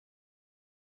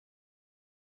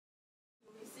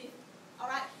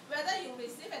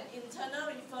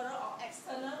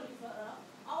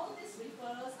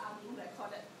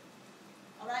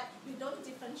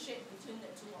differentiate between the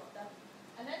two of them.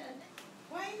 And then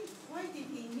why did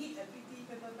he need a pretty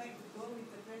paper bag to go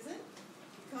with the present?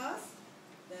 Because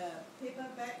the paper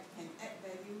bag can add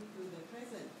value to the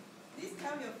present. Please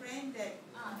tell your friend that.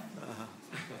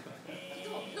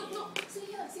 Look, see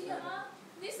here.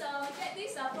 This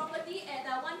property at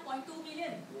 1.2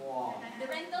 million. Wow. The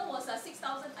rental was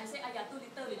 6,000. I said, too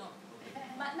little, you know.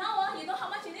 But now, you know how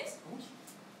much it is?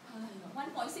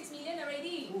 1.6 million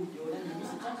already.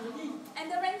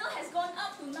 And the rental has gone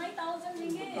up to 9,000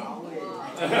 ringgit. No,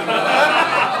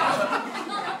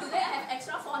 today I have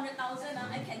extra 400,000.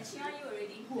 I can cheer you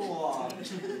already. Wow.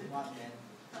 What, man?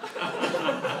 Okay.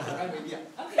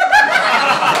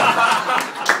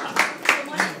 Good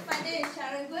morning, my name is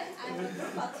Sharon Guen. I'm a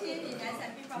group of team in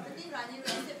S&P Property running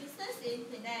real estate business in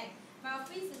Penang. My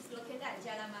office is located at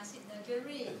Jalan Masjid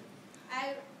Negeri.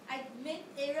 My main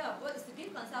area of work is to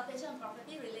give consultation on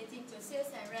property relating to sales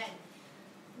and rent.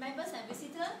 Members and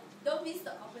visitors, don't miss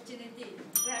the opportunity.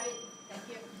 Grab it. Thank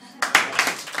you.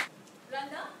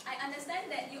 Randa, I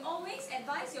understand that you always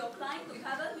advise your client to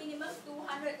have a minimum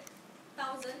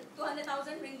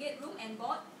 200,000 ringgit room and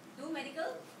board, do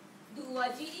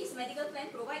GE's medical plan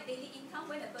provide daily income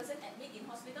when a person admit in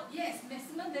hospital? Yes,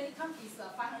 maximum daily income is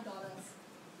 $500.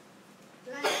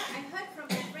 Lana, I heard from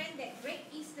a friend that Great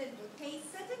Eastern will pay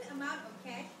certain amount of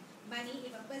cash money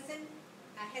if a person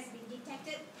has been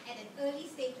detected at an early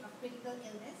stage of critical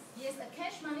illness. Yes, the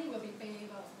cash money will be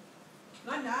payable.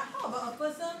 Randa, how about a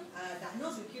person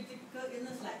diagnosed with critical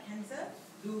illness like cancer?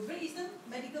 Do Great Eastern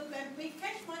medical plan pay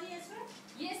cash money as well?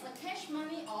 Yes, the cash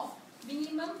money of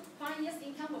minimum 5 years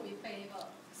income will be payable.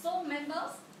 So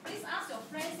members, please ask your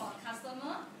friends or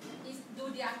customer,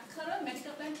 do their current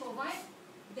medical plan provide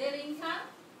daily income?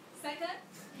 Second?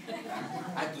 I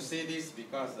have to say this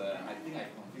because I think I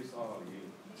confuse all of you.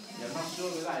 You're not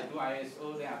sure whether I do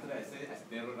ISO, then after that I say I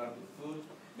narrow down to food,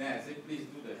 then I say please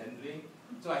do the handling.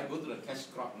 So I go to the cash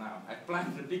crop now. I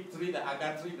plant the big tree, the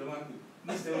agar tree, the one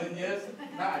with 7 years.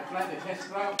 Now I plant the cash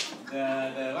crop,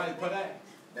 the what you call that?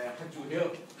 The kaju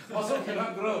hill. Also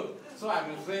cannot grow. So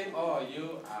I'm afraid all of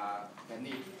you are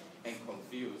panicked and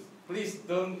confused. Please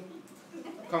don't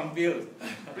confuse.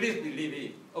 Please believe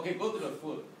it. Okay, go to the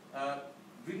food.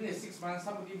 Within the 6 months,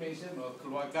 somebody mentioned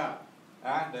keluarga.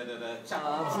 The chap.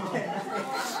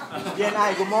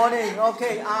 Good morning.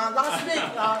 Okay, last week,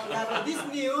 this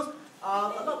news, a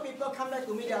lot of people come back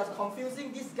to me, they are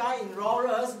confusing this guy in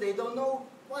Laurus. They don't know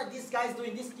what this guy is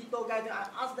doing, this Tito guy. I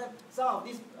asked them, some of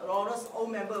these Laurus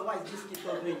old members, what is this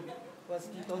Tito doing? What's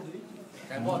Tito doing?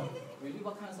 Signboard. Really,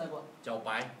 what kind of signboard? Chao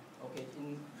Pai. Okay,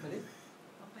 in Malay?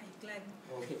 Papa Iklan.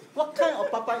 Okay. What kind of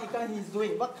Papa Ikan he's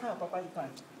doing? What kind of Papa Ikan?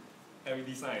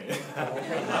 LED sign.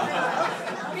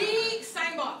 Big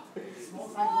signboard.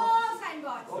 Small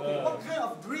signboard. Okay, what kind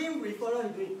of dream referral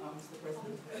you doing, Mr.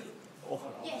 President?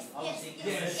 Yes.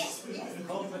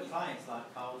 Corporate clients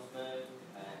like Carlsberg,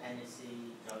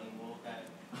 Hennessy, Johnny Walker,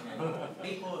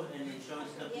 people in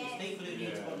insurance companies, people who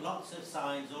need to put lots of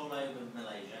signs all over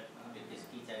Malaysia because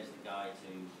Keto is the guy to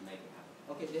make it happen.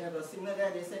 Okay, they have a signal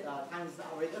there, they said time is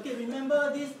up already. Okay,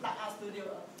 remember this like our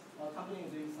studio company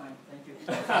is doing sign. Thank you.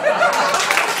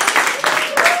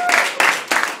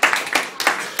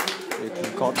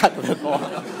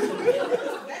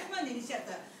 Investment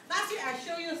initiator. Last year I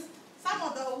show you some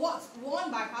of the awards won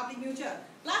by Public Mutual.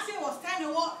 Last year was 10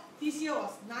 awards, this year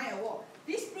was 9 awards.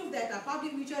 This proves that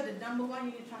Public Mutual, the #1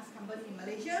 unit trust company in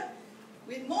Malaysia,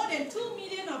 with more than 2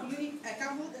 million of unit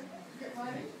account holders. Good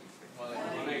morning.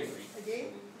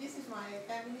 Again, this is my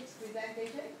 10 minutes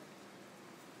presentation.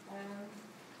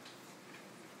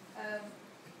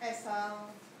 As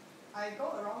I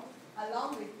go along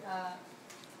with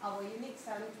our unique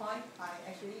selling point, I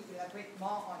actually elaborate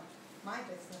more on my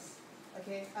business.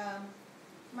 Okay,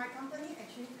 my company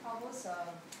actually covers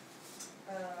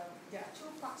there are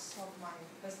 2 parts of my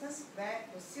business, where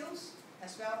the sales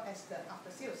as well as the after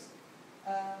sales.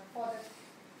 For the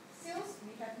sales,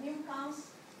 we have new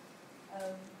cars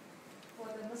for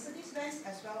the Mercedes-Benz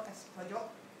as well as Peugeot.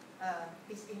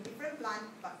 It's in different plant,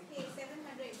 but Okay,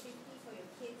 750 for your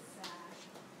kids.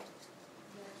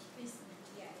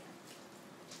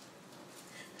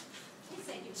 Kids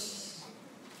education.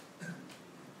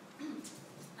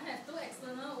 I have 2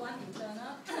 external, 1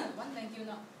 internal, 1 thank you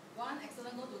note. 1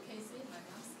 external go to KC, my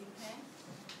mom's skincare.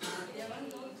 The other one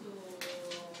go to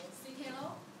CKLO,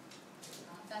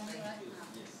 Tanjung, right?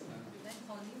 Yes. Then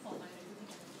calling for my recruiting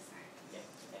candidates.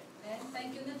 Then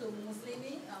thank you to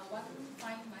Muslimi, 1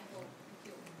 fine Michael. Thank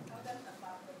you. Tell them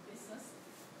about the business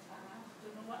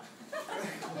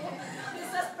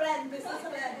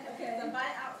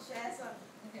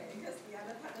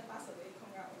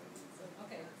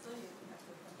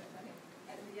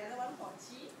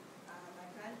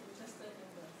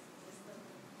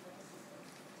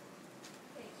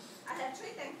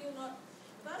you note.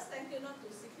 First, thank you note to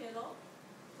Sikelo,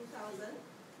 2,000.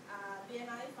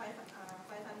 BNI 500,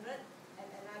 and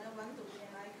another one to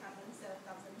BNI Carbon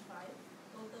 7,005.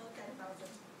 Total 10,000.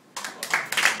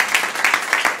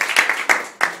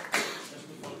 Just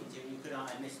before you continue, could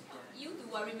I miss? You do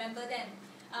remember them.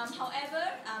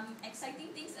 However,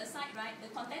 exciting things aside, right, the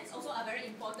contents also are very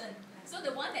important. So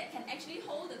the one that can actually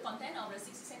hold the content of the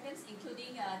 60 seconds,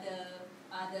 including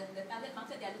the target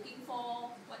market they are looking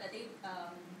for, what are they,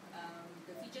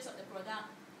 the features of the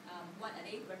product, what are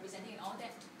they representing and all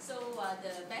that. So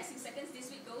the best 6 seconds this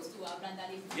week goes to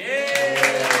Brandali.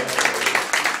 Yay!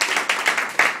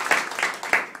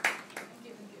 Thank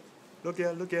you, thank you. Look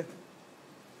here, look here.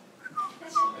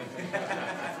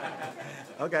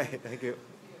 Okay, thank you.